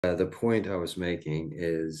The point I was making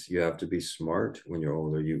is you have to be smart when you're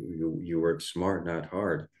older. You work smart, not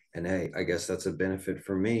hard. And hey, I guess that's a benefit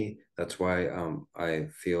for me. That's why I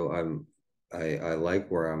feel I like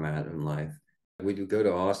where I'm at in life. We do go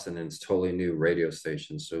to Austin and it's totally new radio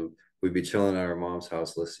stations. So we'd be chilling at our mom's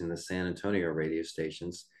house listening to San Antonio radio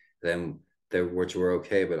stations. Then they which were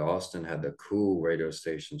okay, but Austin had the cool radio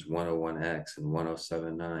stations, 101X and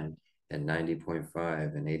 1079 and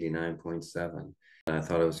 90.5 and 89.7. And I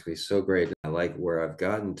thought it was going to be so great. I like where I've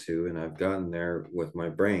gotten to, and I've gotten there with my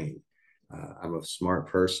brain. I'm a smart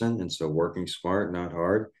person, and so working smart, not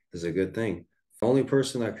hard, is a good thing. The only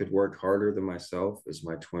person that could work harder than myself is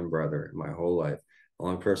my twin brother in my whole life. The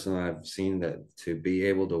only person that I've seen that to be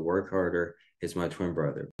able to work harder is my twin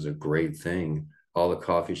brother. It's a great thing. All the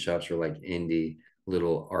coffee shops are like indie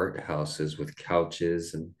little art houses with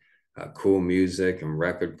couches and cool music and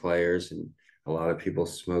record players, and a lot of people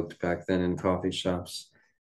smoked back then in coffee shops.